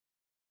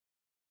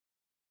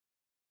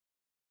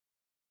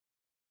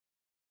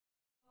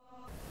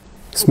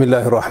بسم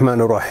الله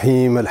الرحمن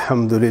الرحيم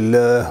الحمد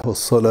لله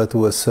والصلاة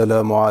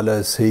والسلام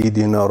على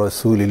سيدنا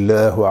رسول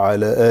الله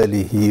وعلى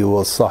آله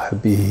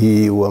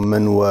وصحبه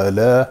ومن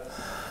والاه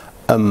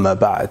أما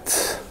بعد.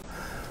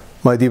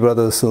 My dear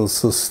brothers and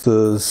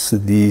sisters,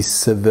 the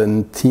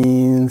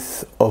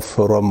 17th of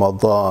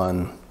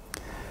Ramadan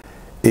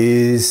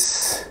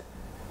is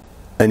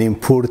an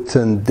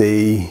important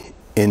day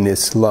in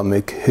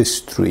Islamic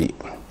history.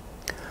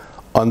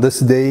 On this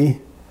day,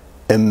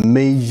 a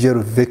major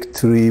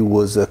victory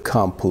was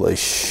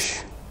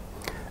accomplished,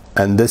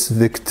 and this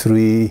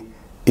victory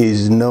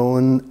is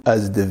known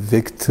as the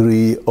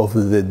victory of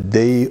the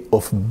Day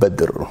of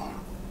Badr.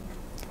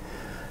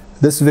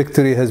 This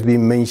victory has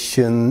been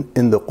mentioned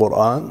in the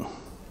Quran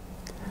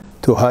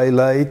to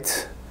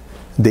highlight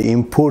the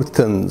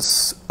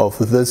importance of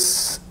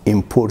this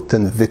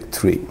important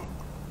victory.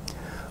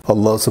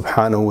 Allah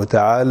subhanahu wa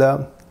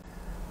ta'ala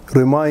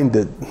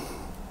reminded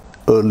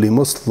early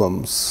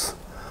Muslims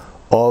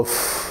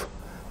of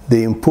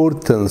the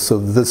importance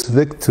of this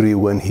victory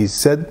when he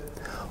said,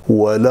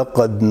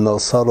 وَلَقَدْ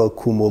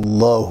نَصَرَكُمُ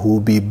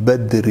اللَّهُ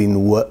بِبَدْرٍ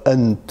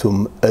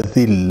وَأَنْتُمْ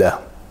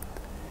أَذِلَّةٌ.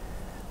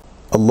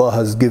 Allah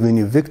has given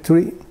you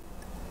victory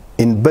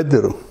in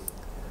Badr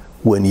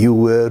when you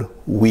were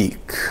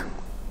weak.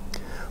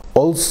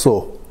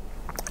 Also,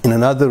 in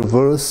another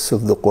verse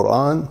of the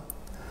Quran,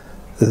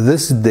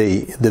 this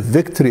day, the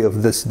victory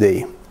of this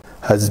day,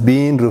 has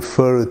been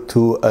referred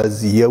to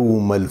as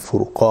Yawm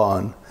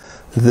al-Furqan,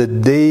 the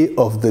day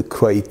of the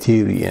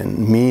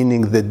criterion,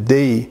 meaning the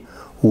day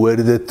where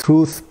the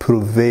truth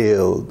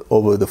prevailed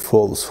over the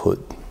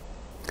falsehood.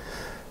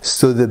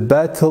 So the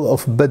Battle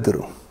of Badr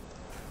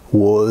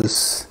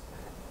was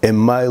a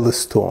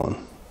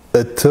milestone,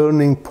 a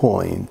turning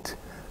point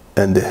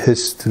in the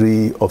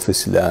history of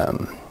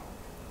Islam.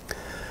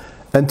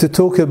 And to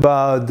talk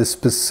about the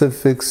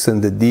specifics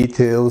and the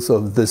details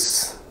of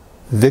this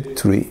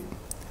victory,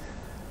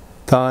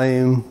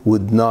 time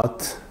would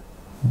not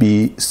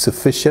be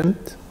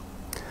sufficient,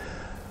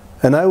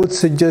 and I would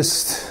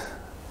suggest,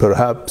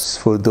 perhaps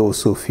for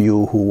those of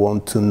you who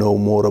want to know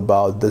more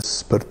about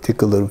this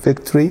particular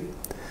victory,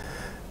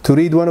 to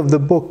read one of the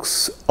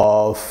books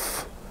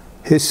of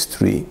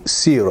history,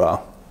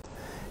 Sirah.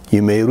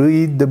 You may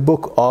read the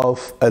book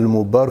of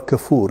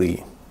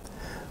Al-Mubarakfuri,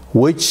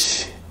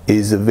 which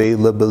is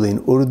available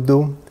in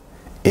Urdu,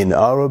 in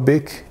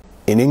Arabic,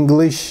 in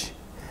English.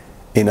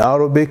 In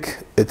Arabic,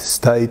 it's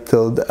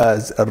titled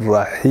as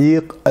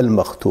Al-Rahiq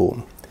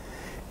Al-Makhtum.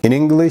 In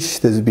English,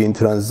 it has been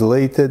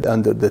translated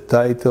under the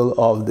title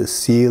of The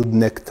Sealed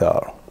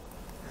Nectar.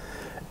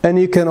 And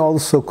you can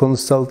also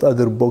consult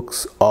other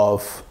books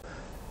of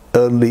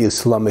early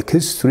Islamic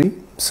history,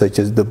 such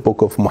as the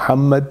Book of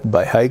Muhammad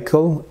by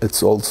Haykal.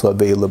 It's also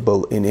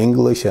available in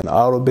English and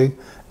Arabic,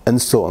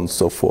 and so on and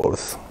so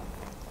forth.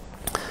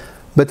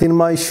 But in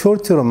my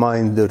short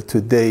reminder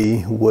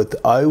today, what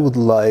I would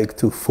like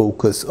to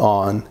focus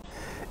on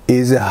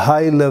is a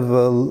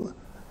high-level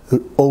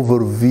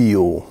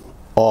overview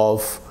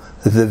of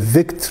the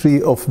victory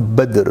of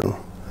Badr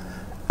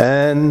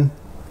and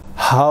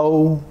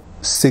how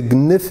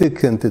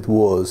significant it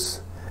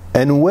was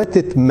and what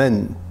it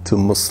meant to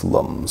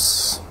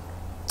Muslims.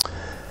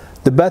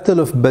 The Battle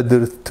of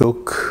Badr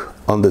took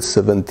on the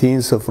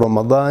 17th of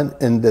Ramadan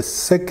in the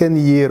second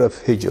year of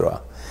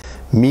Hijrah,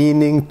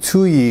 meaning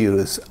 2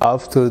 years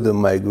after the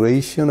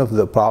migration of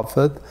the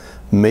Prophet,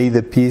 may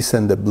the peace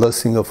and the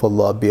blessing of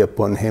Allah be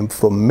upon him,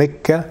 from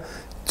Mecca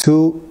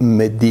to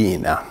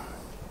Medina.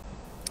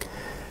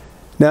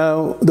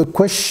 Now, the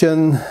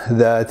question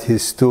that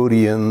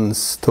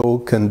historians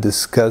talk and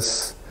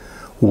discuss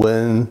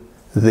when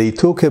they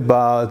talk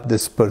about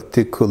this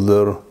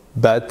particular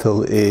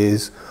battle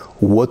is,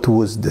 what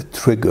was the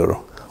trigger?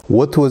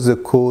 What was the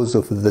cause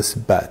of this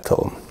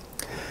battle?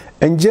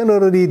 And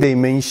generally they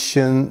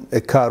mention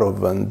a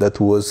caravan that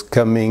was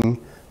coming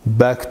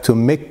back to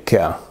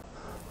Mecca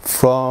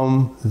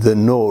from the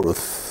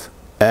north,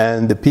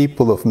 and the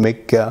people of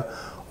Mecca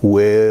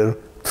were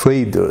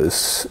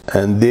traders,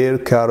 and their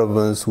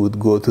caravans would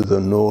go to the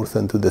north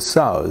and to the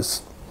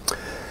south.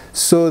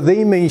 So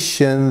they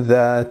mention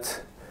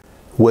that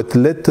what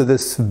led to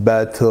this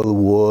battle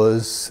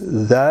was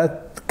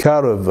that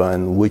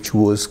caravan which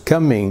was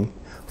coming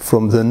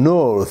from the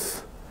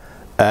north,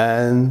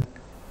 and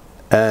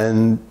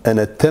an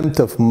attempt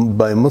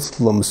by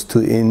Muslims to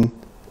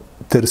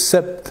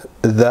intercept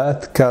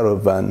that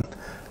caravan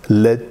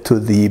led to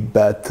the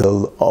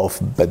Battle of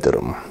Badr.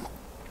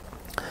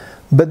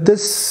 But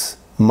this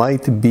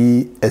might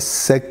be a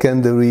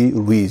secondary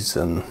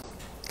reason.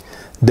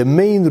 The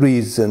main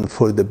reason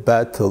for the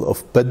Battle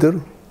of Badr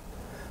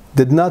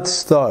did not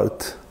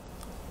start,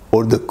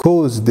 or the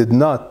cause did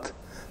not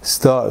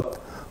start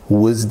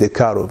with the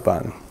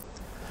caravan.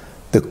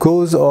 The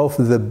cause of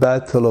the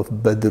Battle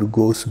of Badr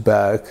goes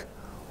back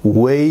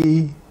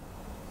way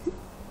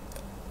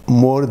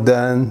more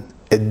than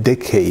a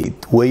decade,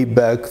 way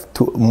back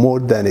to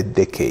more than a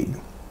decade.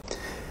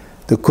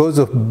 The cause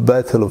of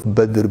Battle of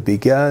Badr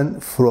began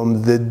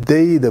from the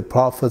day the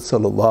Prophet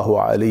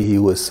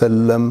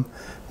ﷺ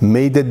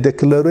made a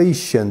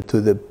declaration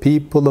to the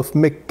people of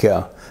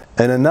Mecca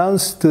and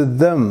announced to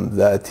them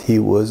that he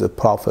was a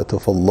prophet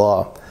of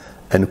Allah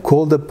and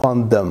called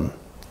upon them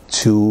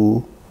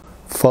to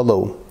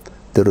follow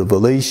the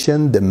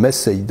revelation, the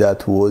message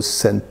that was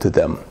sent to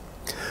them.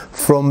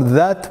 From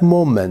that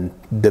moment,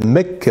 the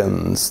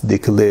Meccans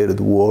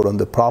declared war on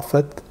the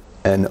Prophet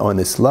and on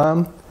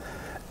Islam,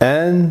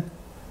 and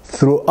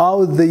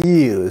throughout the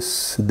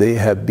years they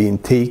have been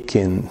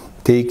taking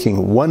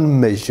one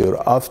measure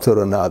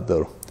after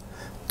another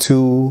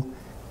to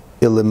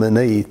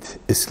eliminate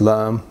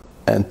Islam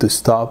and to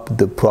stop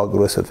the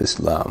progress of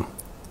Islam.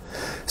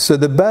 So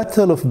the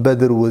Battle of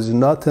Badr was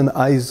not an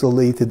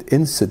isolated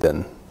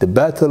incident. The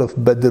Battle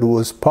of Badr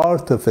was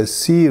part of a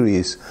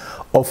series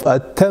of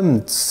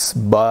attempts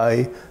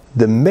by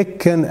the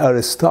Meccan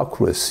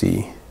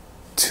aristocracy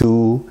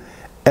to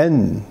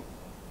end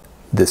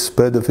the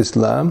spread of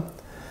Islam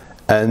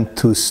and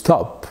to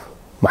stop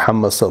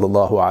Muhammad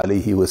sallallahu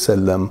alaihi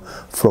wasallam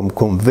from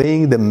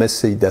conveying the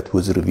message that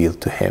was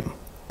revealed to him.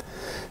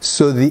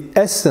 So the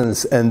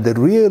essence and the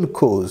real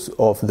cause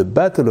of the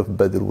Battle of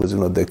Badr was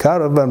not the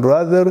caravan,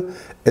 rather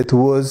it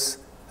was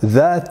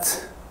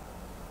that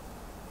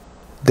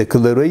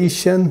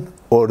declaration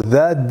or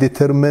that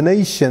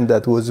determination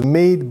that was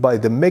made by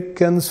the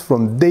Meccans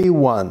from day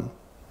one,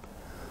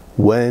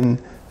 when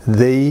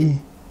they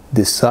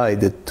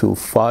decided to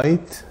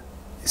fight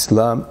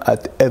Islam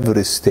at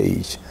every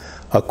stage.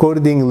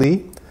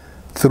 Accordingly,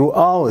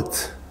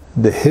 throughout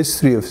the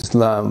history of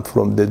Islam,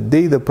 from the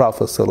day the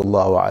Prophet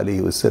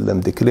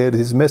ﷺ declared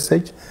his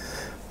message,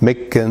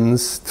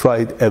 Meccans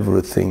tried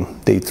everything.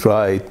 They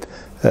tried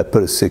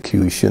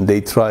persecution,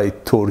 they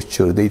tried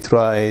torture, they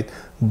tried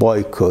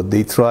boycott,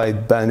 they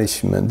tried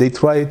banishment, they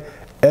tried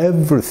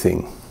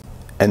everything.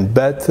 And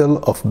Battle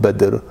of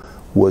Badr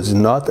was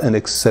not an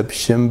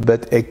exception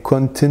but a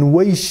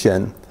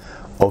continuation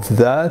of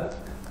that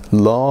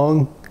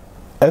long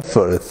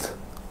effort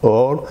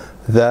or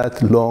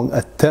that long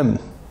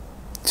attempt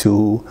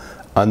to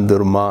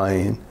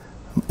undermine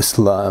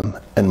Islam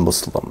and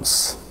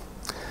Muslims.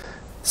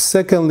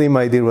 Secondly,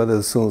 my dear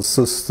brothers and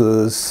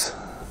sisters,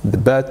 the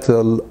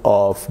Battle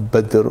of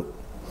Badr,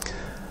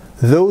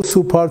 those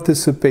who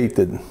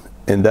participated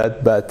in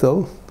that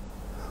battle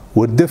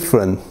were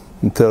different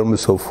in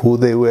terms of who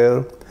they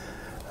were,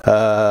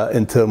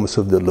 in terms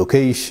of the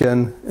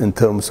location, in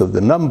terms of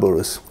the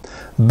numbers.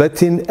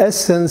 But in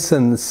essence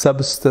and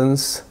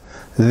substance,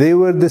 they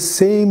were the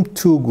same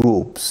two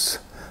groups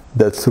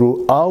that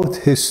throughout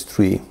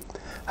history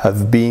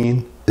have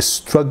been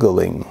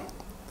struggling.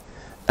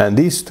 And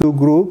these two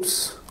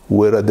groups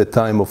were at the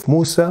time of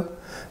Musa,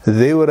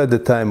 they were at the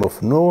time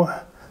of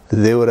Noah,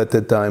 they were at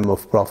the time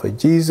of Prophet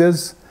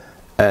Jesus,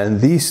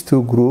 and these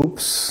two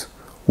groups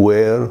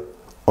were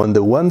on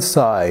the one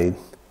side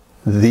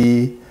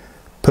the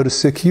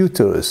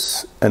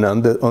persecutors, and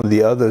on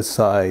the other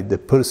side the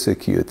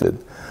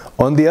persecuted.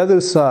 On the other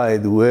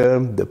side were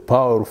the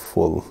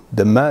powerful,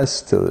 the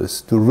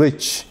masters, the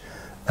rich,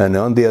 and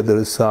on the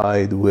other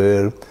side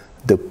were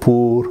the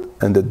poor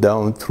and the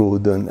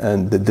downtrodden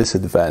and the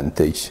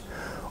disadvantaged.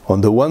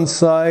 On the one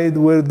side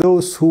were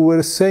those who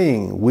were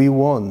saying, we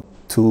want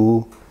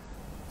to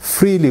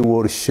freely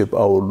worship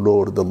our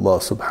Lord Allah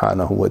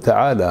subhanahu wa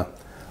ta'ala.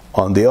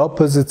 On the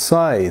opposite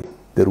side,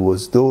 there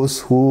was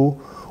those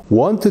who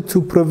wanted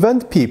to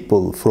prevent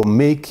people from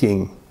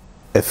making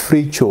a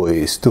free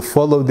choice, to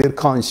follow their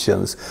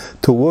conscience,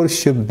 to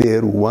worship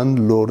their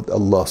one Lord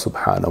Allah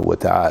subhanahu wa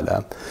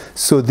ta'ala.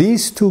 So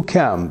these two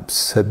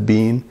camps have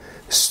been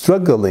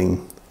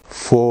struggling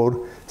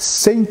for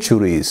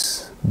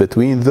centuries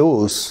between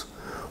those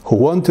who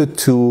wanted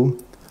to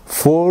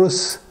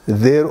force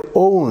their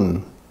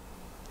own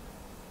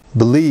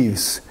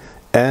beliefs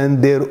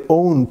and their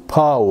own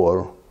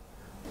power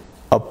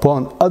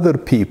upon other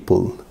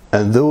people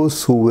and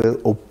those who were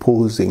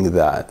opposing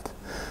that.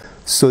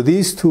 So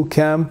these two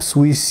camps,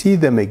 we see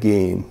them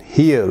again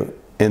here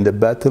in the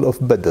Battle of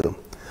Badr.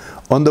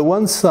 On the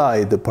one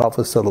side, the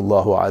Prophet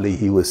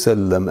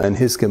ﷺ and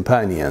his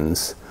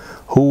companions,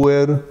 who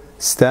were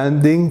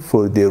standing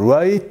for the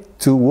right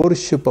to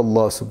worship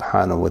Allah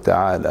subhanahu wa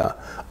ta'ala.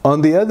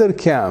 On the other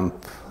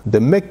camp,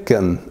 the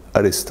Meccan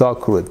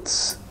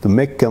aristocrats, the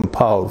Meccan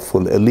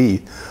powerful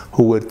elite,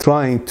 who were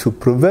trying to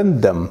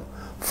prevent them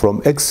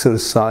from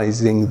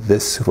exercising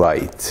this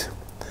right.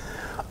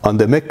 On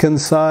the Meccan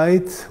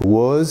side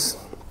was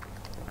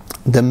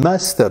the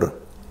master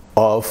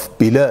of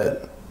Bilal,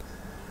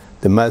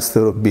 the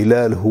master of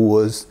Bilal who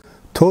was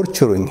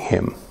torturing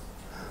him.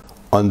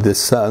 On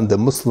the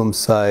Muslim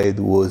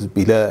side was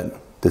Bilal,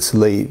 the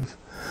slave.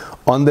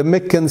 On the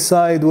Meccan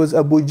side was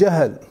Abu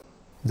Jahl,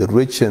 the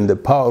rich and the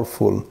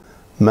powerful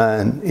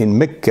man in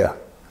Mecca,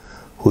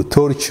 who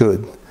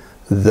tortured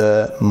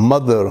the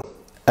mother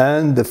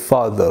and the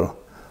father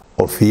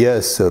of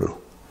Yasir,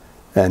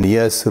 and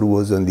Yasir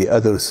was on the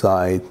other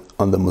side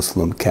on the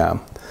Muslim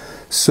camp.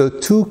 So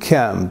two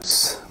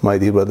camps, my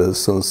dear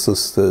brothers and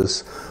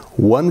sisters,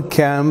 One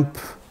camp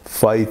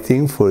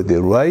fighting for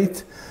the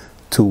right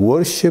to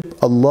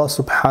worship Allah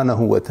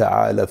subhanahu wa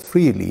ta'ala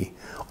freely.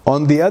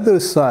 On the other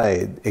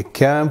side, a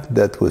camp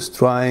that was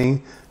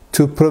trying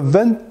to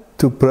preventing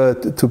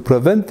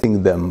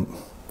them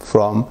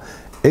from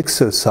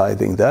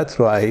exercising that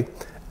right.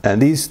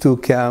 And these two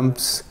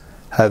camps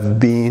have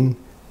been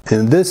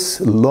in this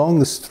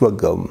long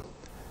struggle,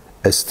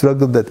 a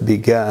struggle that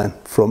began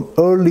from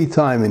early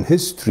time in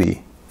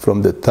history,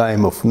 from the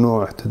time of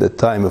Noah to the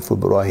time of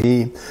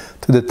Ibrahim,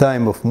 to the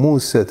time of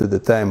Musa, to the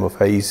time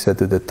of Isa,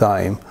 to the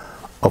time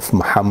of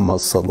Muhammad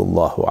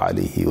sallallahu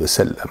alaihi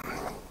wasallam.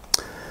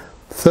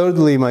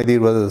 Thirdly, my dear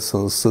brothers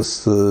and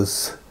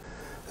sisters,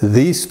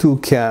 these two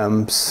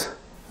camps,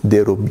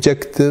 their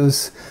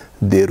objectives,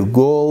 their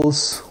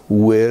goals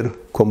were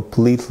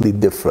completely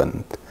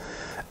different.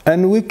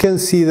 And we can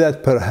see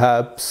that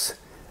perhaps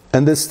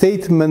in the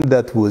statement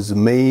that was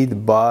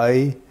made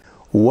by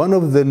one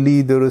of the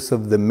leaders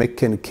of the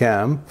Meccan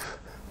camp,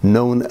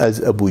 known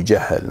as Abu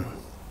Jahl.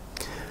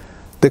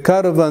 The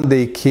caravan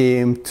they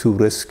came to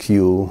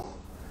rescue,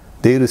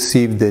 they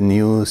received the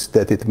news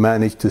that it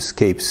managed to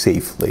escape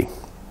safely.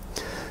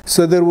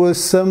 So there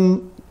was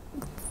some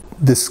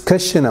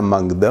discussion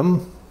among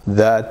them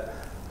that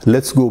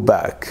let's go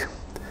back.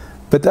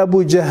 But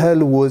Abu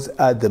Jahl was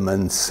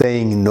adamant,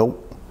 saying no,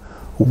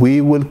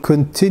 we will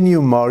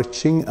continue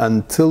marching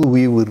until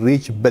we will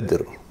reach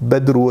Badr.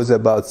 Badr was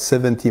about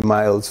 70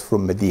 miles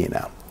from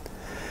Medina.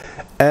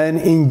 And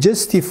in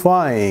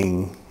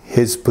justifying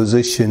his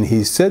position,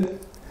 he said,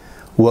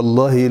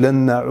 Wallahi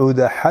lan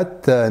na'uda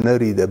hatta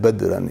narida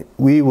badran.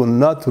 We will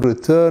not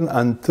return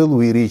until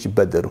we reach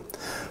Badr.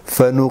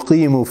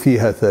 فَنُقِيمُ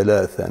فِيهَا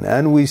ثَلَاثًا.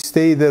 And we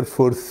stay there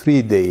for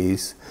 3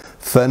 days.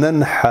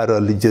 فَنَنْحَرَ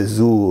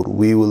الْجَزُورِ.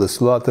 We will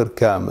slaughter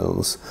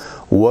camels.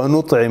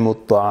 وَنُطْعِمُ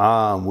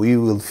الطَّعَامِ. We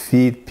will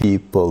feed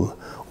people.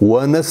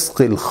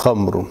 وَنَسْقِ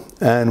الْخَمْرِ.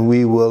 And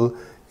we will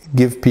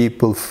give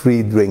people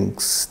free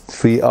drinks,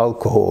 free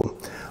alcohol.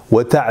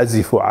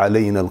 وَتَعْزِفُ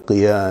عَلَيْنَا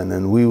الْقِيَانِ.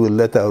 And we will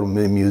let our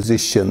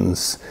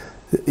musicians,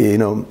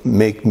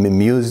 make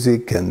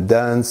music and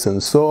dance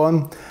and so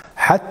on.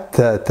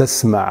 حتى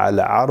تسمع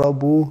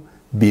العرب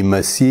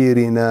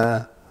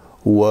بمسيرنا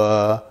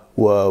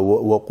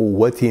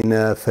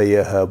وقوتنا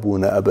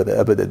فيهابون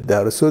أبد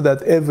الدهر. So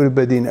that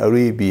everybody in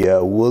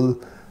Arabia will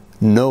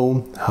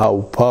know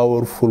how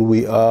powerful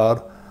we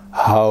are,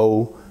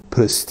 how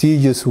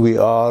prestigious we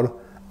are,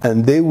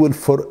 and they will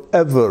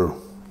forever,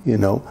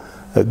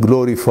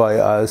 glorify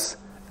us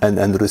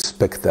and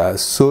respect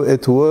us. So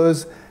it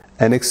was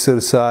an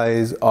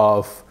exercise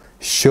of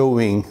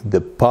showing the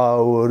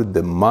power,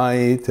 the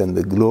might, and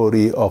the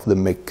glory of the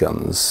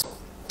Meccans.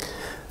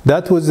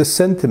 That was the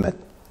sentiment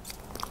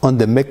on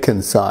the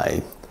Meccan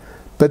side.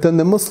 But on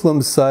the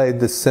Muslim side,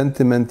 the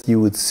sentiment, you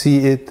would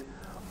see it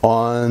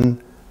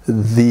on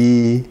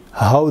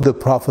how the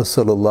Prophet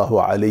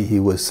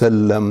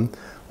ﷺ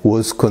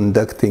was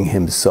conducting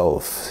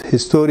himself.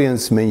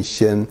 Historians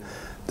mention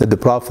that the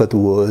Prophet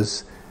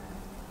was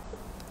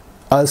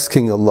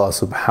asking Allah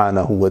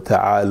subhanahu wa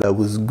ta'ala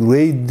with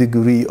great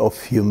degree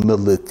of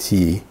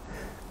humility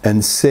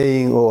and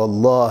saying, Oh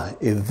Allah,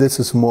 if this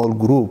small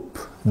group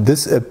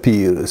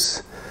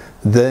disappears,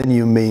 then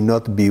you may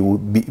not be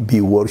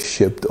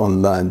worshipped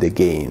on land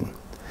again.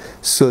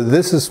 So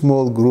this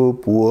small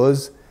group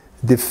was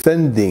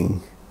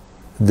defending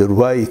the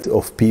right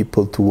of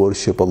people to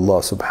worship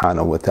Allah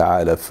subhanahu wa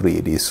ta'ala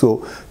freely.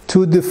 So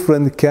two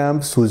different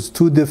camps with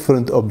two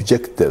different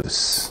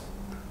objectives.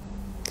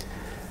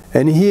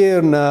 And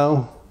here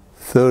now,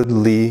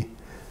 thirdly,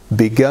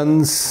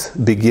 begins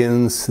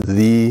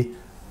the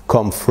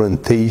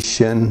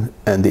confrontation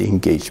and the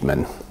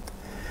engagement.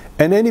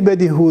 And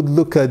anybody who would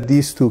look at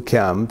these two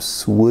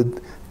camps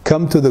would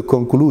come to the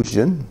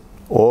conclusion,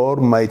 or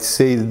might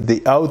say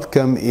the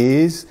outcome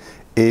is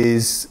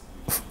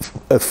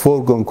a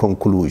foregone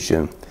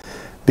conclusion.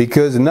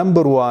 Because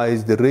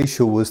number-wise, the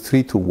ratio was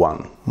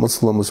 3-to-1.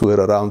 Muslims were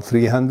around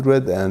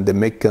 300 and the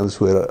Meccans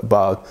were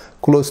about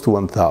close to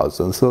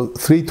 1,000. So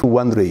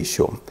 3-to-1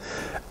 ratio.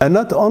 And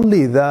not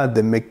only that,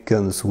 the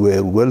Meccans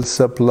were well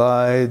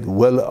supplied,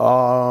 well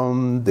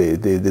armed,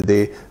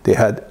 they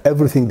had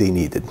everything they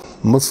needed.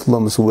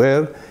 Muslims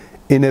were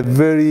in a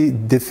very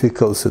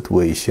difficult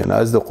situation.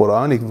 As the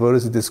Quranic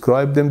verse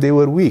described them, they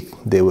were weak.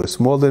 They were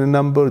small in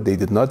number, they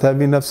did not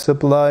have enough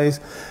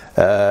supplies,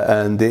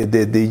 and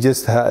they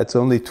just had, it's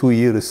only 2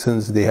 years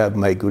since they have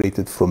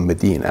migrated from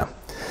Medina.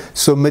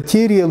 So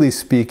materially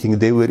speaking,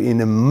 they were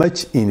in a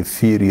much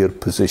inferior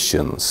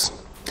positions.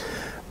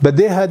 But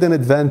they had an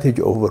advantage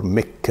over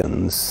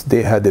Meccans.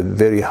 They had a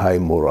very high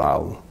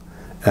morale.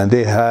 And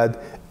they had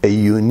a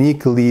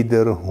unique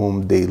leader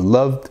whom they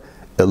loved,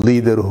 a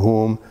leader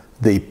whom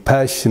they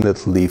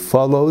passionately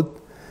followed.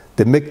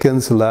 The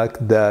Meccans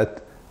lacked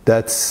that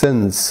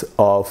sense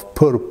of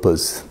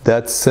purpose,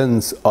 that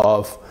sense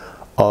of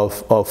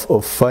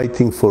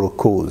fighting for a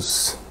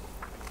cause.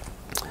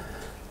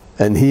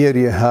 And here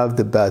you have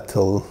the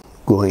battle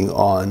going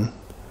on.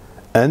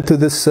 And to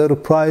the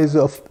surprise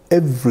of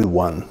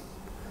everyone,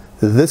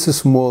 this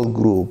small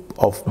group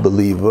of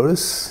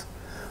believers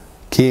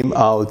came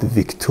out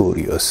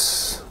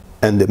victorious,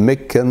 and the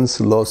Meccans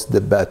lost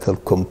the battle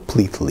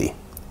completely.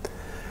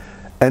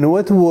 And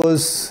what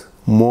was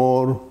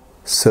more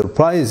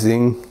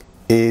surprising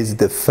is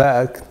the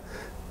fact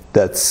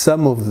that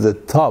some of the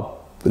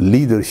top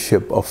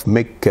leadership of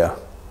Mecca,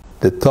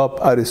 the top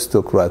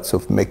aristocrats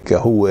of Mecca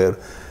who were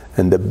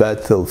in the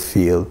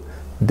battlefield,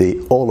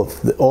 all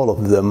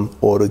of them,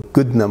 or a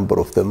good number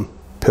of them,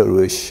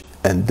 perished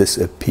and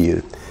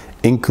disappeared,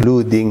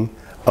 including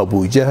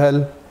Abu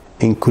Jahl,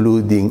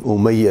 including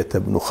Umayyah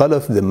ibn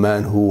Khalaf, the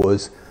man who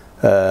was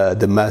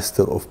the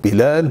master of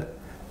Bilal,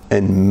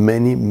 and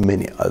many,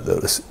 many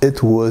others.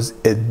 It was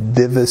a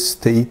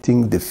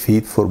devastating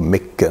defeat for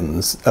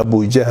Meccans.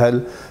 Abu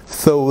Jahl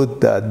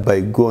thought that by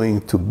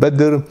going to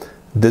Badr,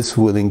 this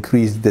will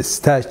increase the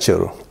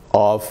stature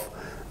of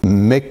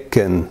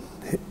Meccan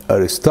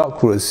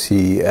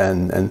aristocracy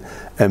and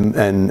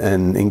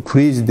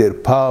increase their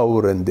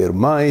power and their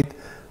might,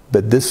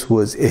 but this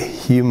was a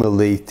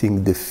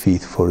humiliating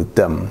defeat for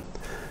them.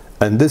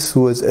 And this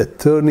was a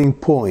turning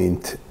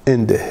point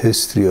in the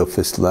history of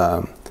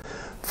Islam.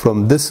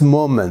 From this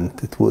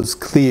moment, it was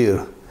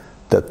clear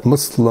that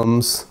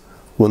Muslims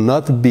will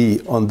not be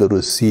on the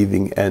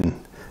receiving end.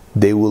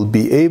 They will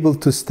be able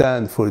to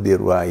stand for their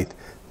right.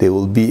 They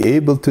will be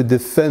able to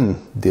defend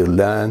their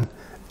land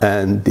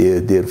and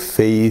their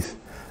faith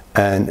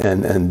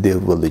and their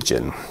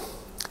religion.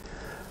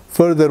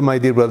 Further, my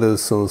dear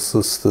brothers and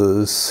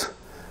sisters,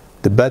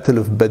 the Battle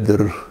of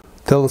Badr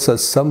tells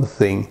us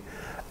something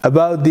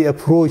about the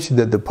approach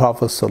that the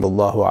Prophet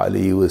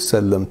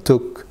ﷺ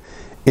took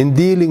in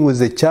dealing with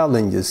the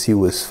challenges he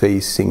was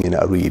facing in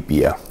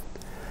Arabia.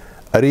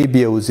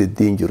 Arabia was a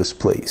dangerous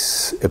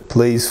place, a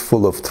place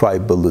full of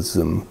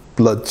tribalism,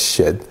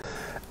 bloodshed.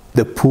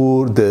 The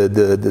poor,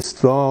 the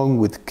strong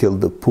would kill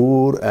the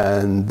poor,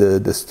 and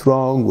the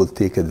strong will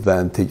take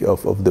advantage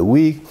of the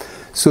weak.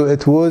 So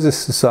it was a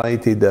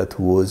society that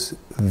was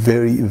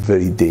very,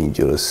 very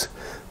dangerous.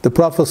 The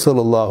Prophet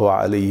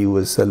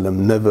ﷺ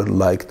never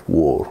liked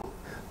war.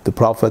 The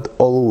Prophet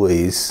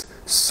always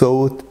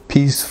sought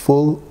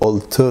peaceful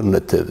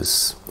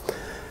alternatives.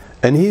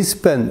 And he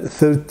spent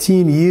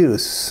 13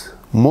 years,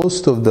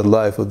 most of the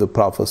life of the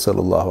Prophet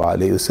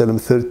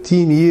ﷺ,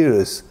 13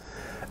 years,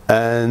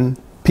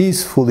 and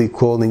peacefully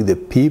calling the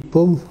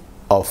people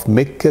of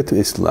Mecca to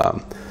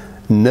Islam.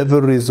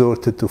 Never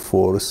resorted to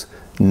force,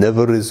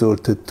 never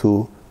resorted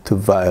to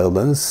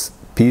violence,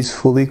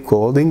 peacefully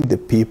calling the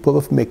people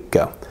of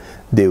Mecca.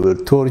 They were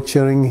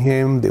torturing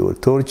him, they were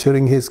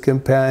torturing his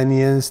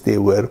companions, they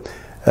were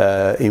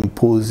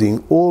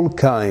imposing all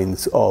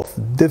kinds of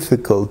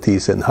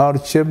difficulties and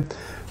hardship,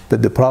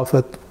 but the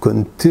Prophet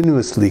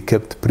continuously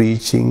kept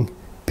preaching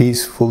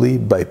peacefully,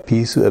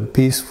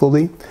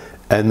 peacefully,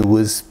 and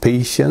with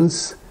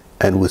patience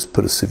and with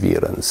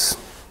perseverance.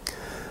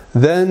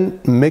 Then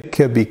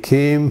Mecca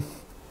became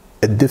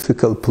a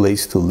difficult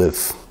place to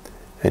live,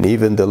 and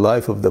even the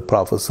life of the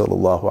Prophet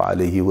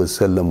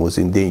ﷺ was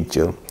in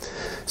danger.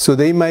 So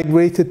they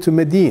migrated to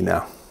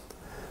Medina.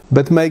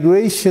 But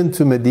migration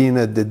to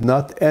Medina did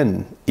not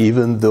end,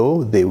 even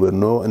though they were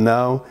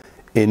now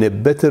in a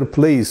better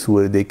place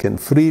where they can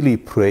freely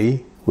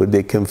pray, where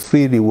they can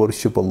freely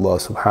worship Allah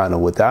subhanahu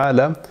wa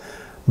ta'ala.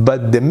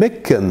 But the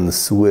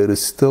Meccans were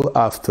still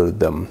after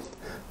them.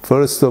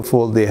 First of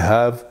all, they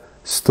have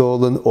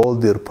stolen all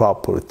their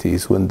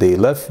properties. When they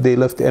left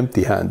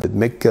empty-handed.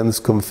 Meccans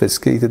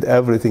confiscated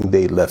everything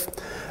they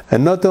left.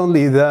 And not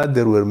only that,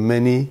 there were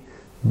many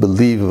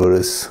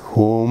believers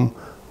whom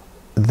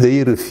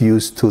they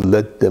refused to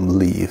let them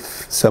leave.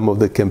 Some of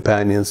the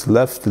companions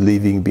left,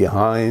 leaving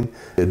behind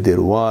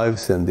their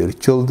wives and their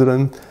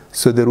children.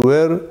 So there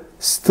were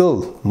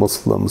still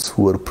Muslims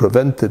who were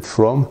prevented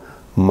from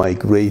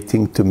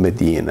migrating to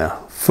Medina.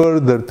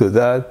 Further to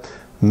that,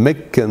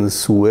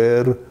 Meccans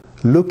were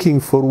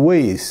looking for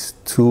ways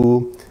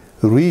to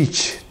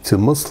reach to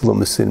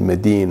Muslims in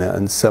Medina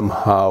and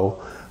somehow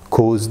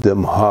cause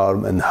them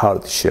harm and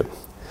hardship.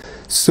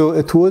 So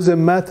it was a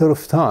matter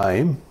of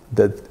time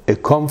that a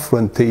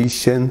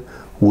confrontation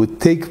would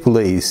take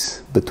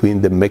place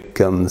between the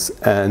Meccans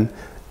and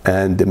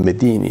the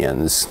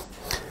Medinians.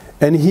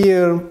 And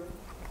here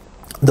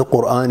the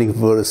Quranic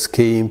verse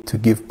came to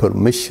give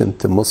permission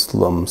to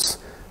Muslims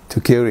to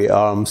carry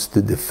arms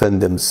to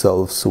defend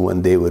themselves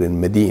when they were in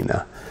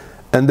Medina.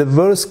 And the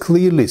verse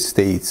clearly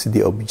states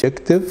the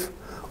objective: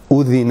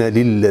 أُذِنَ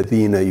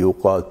لِلَّذِينَ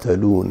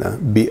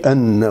يُقَاتَلُونَ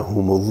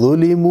بِأَنَّهُمُ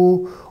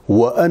ظُلِمُوا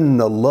وَأَنَّ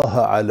اللَّهَ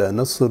عَلَى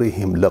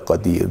نَصْرِهِمْ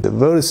لَقَدِيرٌ. The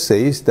verse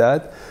says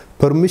that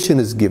permission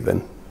is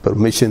given.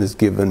 Permission is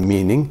given,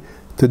 meaning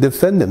to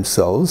defend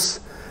themselves.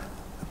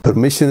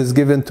 Permission is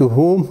given to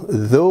whom?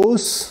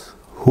 Those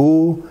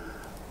who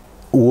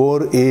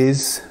war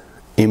is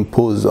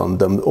imposed on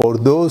them, or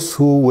those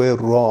who were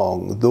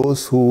wrong,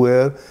 those who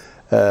were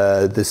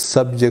the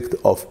subject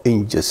of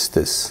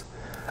injustice.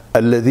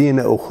 الذين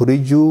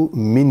أخرجوا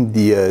من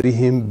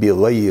ديارهم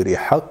بغير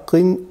حق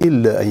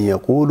إلا أن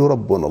يقولوا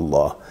ربنا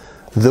الله.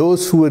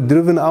 those who were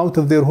driven out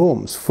of their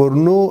homes for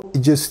no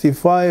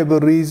justifiable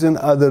reason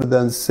other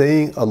than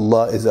saying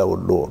Allah is our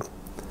Lord.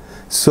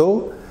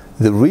 So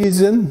the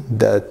reason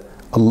that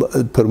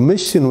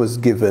permission was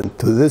given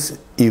to this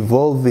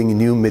evolving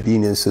new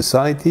Medinian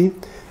society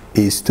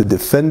is to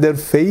defend their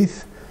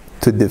faith,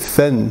 to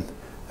defend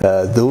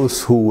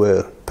those who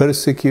were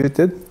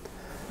persecuted.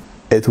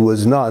 It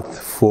was not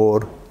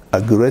for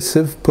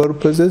aggressive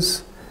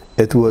purposes.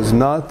 It was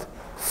not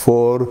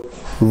for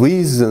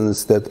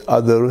reasons that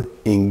others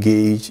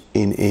engage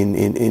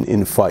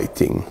in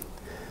fighting.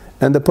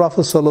 And the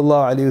Prophet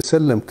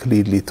ﷺ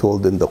clearly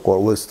told in the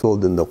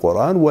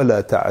Quran,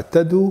 وَلَا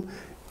تَعْتَدُوا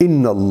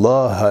إِنَّ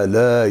اللَّهَ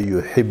لَا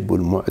يُحِبُّ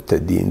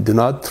الْمُعْتَدِينَ. Do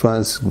not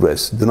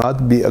transgress, do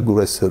not be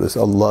aggressors.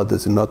 Allah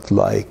does not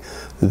like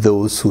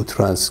those who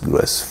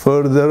transgress.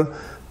 Further,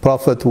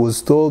 Prophet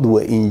was told,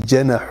 وَإِن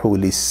جَنَحُوا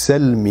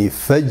لِلسَّلْمِ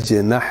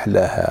فَاجْنَحْ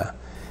لَهَا.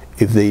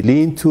 If they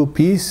lean to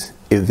peace,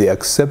 if they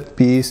accept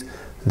peace,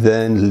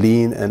 then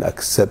lean and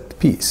accept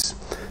peace.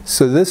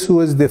 So this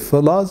was the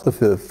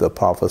philosophy of the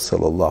Prophet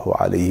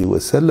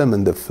ﷺ,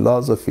 and the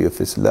philosophy of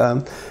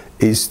Islam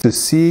is to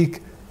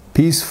seek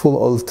peaceful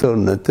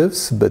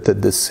alternatives, but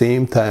at the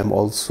same time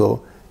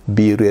also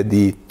be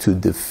ready to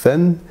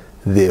defend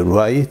their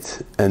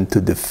right and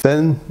to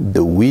defend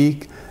the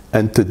weak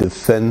and to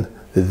defend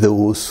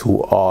those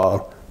who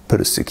are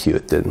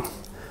persecuted.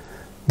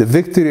 The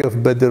victory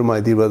of Badr, my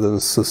dear brothers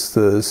and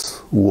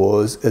sisters,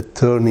 was a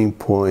turning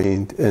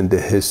point in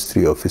the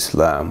history of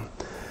Islam.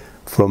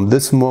 From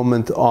this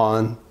moment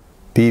on,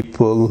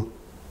 people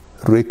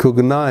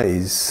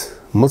recognize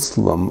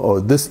Muslim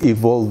or this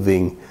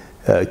evolving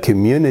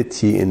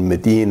community in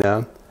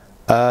Medina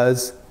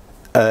as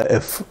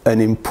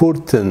an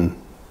important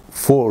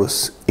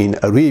force in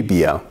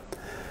Arabia,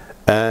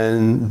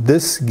 and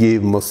this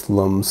gave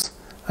Muslims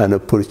an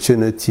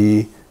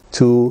opportunity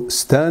to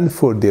stand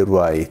for their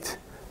right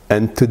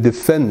and to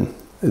defend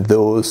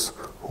those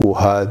who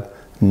had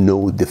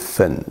no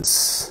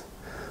defense.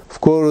 Of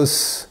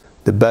course,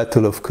 the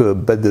Battle of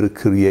Badr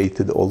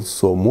created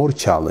also more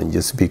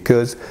challenges,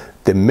 because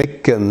the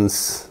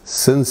Meccans,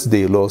 since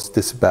they lost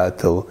this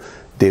battle,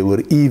 they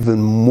were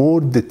even more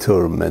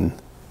determined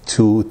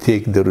to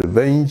take the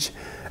revenge.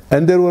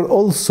 And there were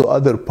also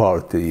other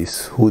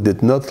parties who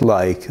did not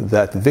like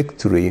that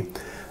victory,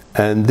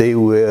 and they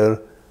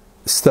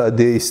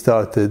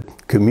started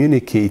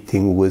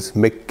communicating with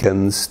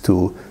Meccans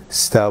to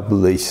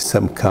establish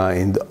some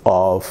kind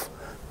of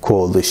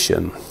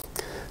coalition.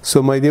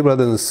 So my dear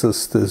brothers and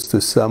sisters, to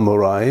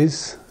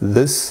summarize,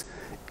 this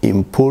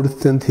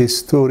important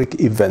historic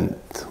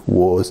event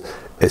was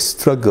a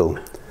struggle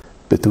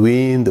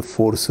between the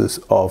forces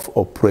of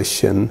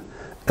oppression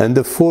and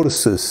the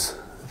forces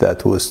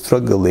that were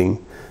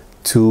struggling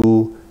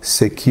to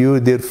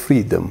secure their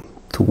freedom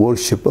to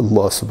worship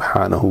Allah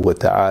subhanahu wa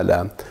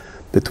ta'ala,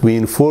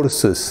 between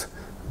forces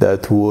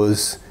that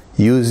was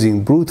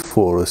using brute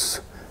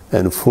force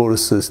and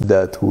forces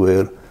that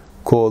were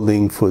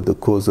calling for the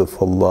cause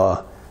of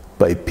Allah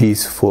by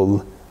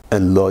peaceful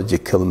and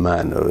logical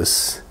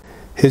manners.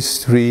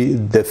 History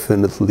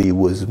definitely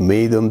was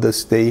made on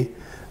this day,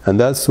 and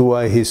that's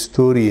why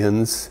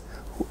historians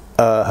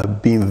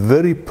have been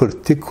very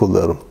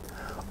particular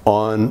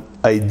on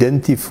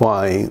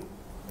identifying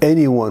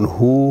anyone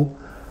who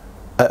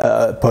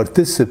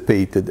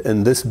participated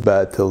in this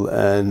battle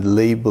and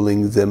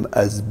labeling them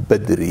as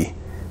Badri.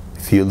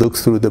 If you look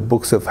through the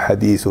books of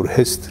hadith or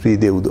history,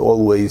 they would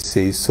always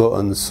say so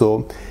and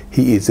so,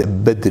 he is a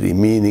Badri,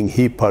 meaning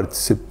he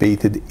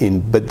participated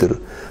in Badr.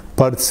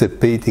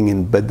 Participating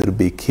in Badr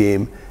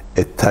became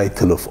a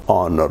title of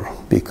honor,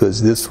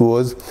 because this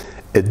was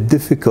a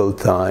difficult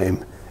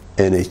time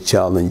and a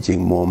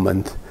challenging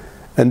moment.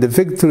 And the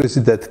victories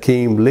that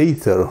came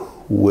later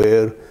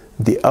were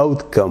the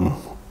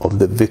outcome of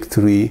the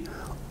victory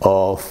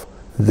of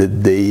the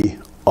day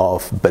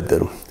of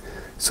Badr.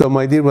 So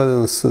my dear brothers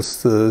and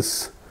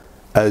sisters,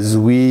 as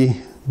we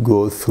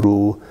go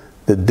through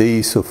the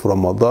days of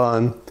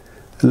Ramadan,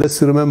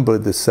 let's remember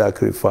the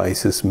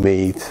sacrifices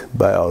made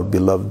by our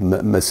beloved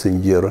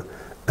messenger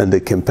and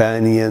the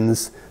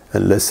companions,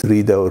 and let's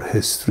read our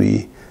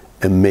history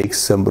and make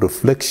some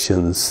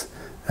reflections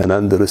and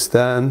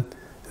understand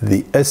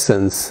the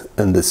essence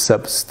and the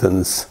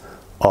substance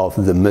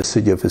of the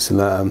message of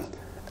Islam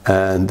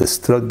and the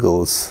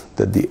struggles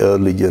that the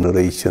early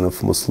generation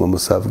of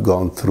Muslims have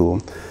gone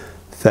through.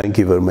 Thank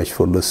you very much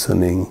for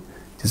listening.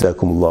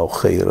 Jazakumullahu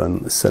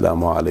khairan.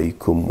 Assalamu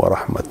alaikum wa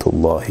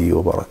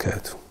rahmatullahi wa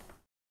barakatuh.